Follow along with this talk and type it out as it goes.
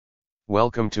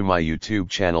Welcome to my YouTube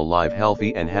channel Live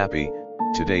Healthy and Happy.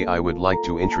 Today I would like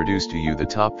to introduce to you the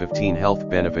top 15 health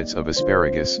benefits of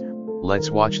asparagus. Let's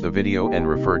watch the video and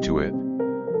refer to it.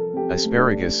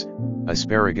 Asparagus,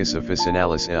 Asparagus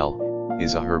officinalis L,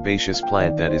 is a herbaceous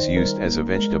plant that is used as a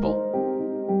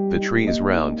vegetable. The tree is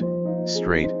round,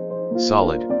 straight,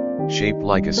 solid, shaped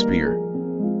like a spear.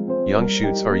 Young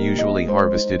shoots are usually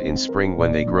harvested in spring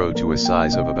when they grow to a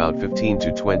size of about 15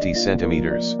 to 20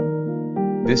 centimeters.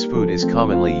 This food is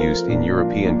commonly used in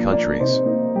European countries.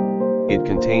 It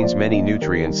contains many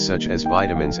nutrients such as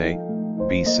vitamins A,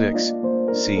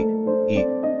 B6, C, E,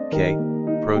 K,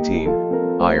 protein,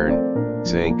 iron,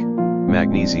 zinc,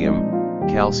 magnesium,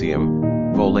 calcium,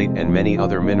 folate and many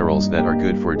other minerals that are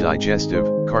good for digestive,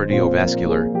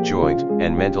 cardiovascular, joint,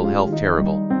 and mental health.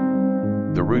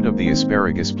 The root of the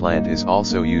asparagus plant is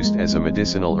also used as a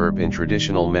medicinal herb in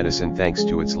traditional medicine thanks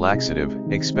to its laxative,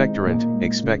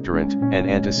 expectorant, and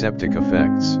antiseptic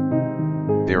effects.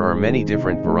 There are many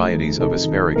different varieties of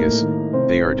asparagus.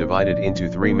 They are divided into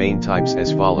three main types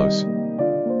as follows.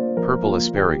 Purple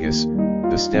asparagus,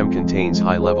 the stem contains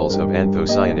high levels of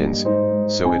anthocyanins,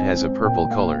 so it has a purple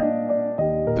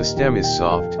color. The stem is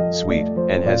soft, sweet,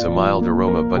 and has a mild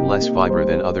aroma but less fiber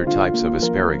than other types of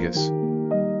asparagus.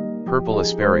 Purple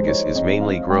asparagus is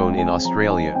mainly grown in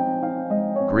Australia.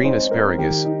 Green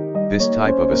asparagus, this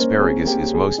type of asparagus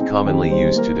is most commonly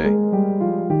used today.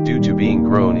 Due to being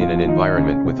grown in an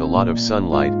environment with a lot of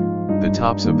sunlight, the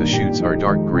tops of the shoots are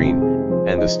dark green,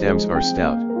 and the stems are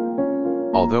stout.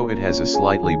 Although it has a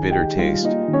slightly bitter taste,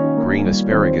 green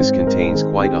asparagus contains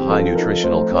quite a high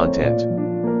nutritional content.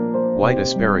 White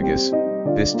asparagus,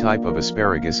 this type of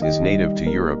asparagus is native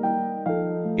to Europe.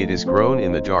 It is grown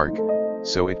in the dark,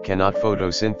 so it cannot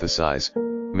photosynthesize,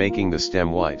 making the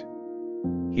stem white.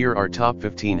 Here are top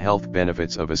 15 health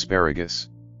benefits of asparagus.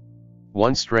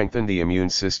 1. Strengthen the immune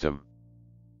system.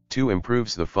 2.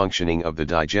 Improves the functioning of the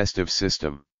digestive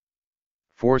system.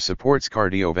 4. Supports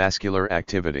cardiovascular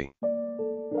activity.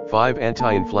 5.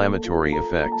 Anti-inflammatory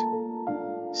effect.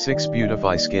 6.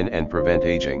 Beautify skin and prevent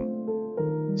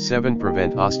aging. 7.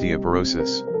 Prevent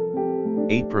osteoporosis.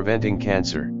 8. Preventing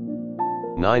cancer.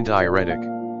 9. Diuretic.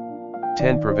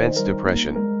 10. Prevents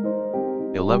depression.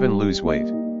 11. Lose weight.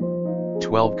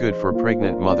 12. Good for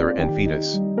pregnant mother and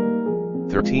fetus.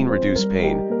 13. Reduce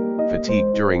pain,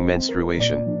 fatigue during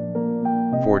menstruation.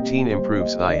 14.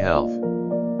 Improves eye health.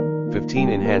 15.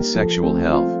 Enhance sexual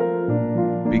health.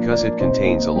 Because it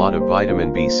contains a lot of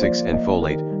vitamin B6 and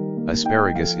folate,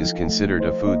 asparagus is considered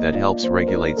a food that helps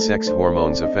regulate sex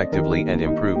hormones effectively and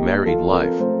improve married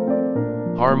life.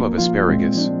 Harm of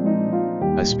asparagus.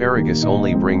 Asparagus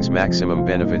only brings maximum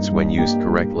benefits when used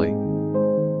correctly.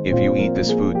 If you eat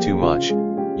this food too much,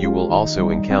 you will also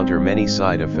encounter many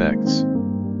side effects.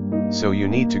 So you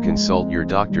need to consult your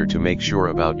doctor to make sure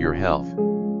about your health.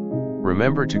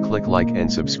 Remember to click like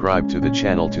and subscribe to the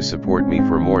channel to support me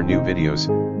for more new videos.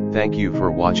 Thank you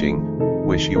for watching,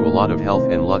 wish you a lot of health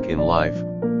and luck in life,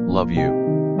 love you.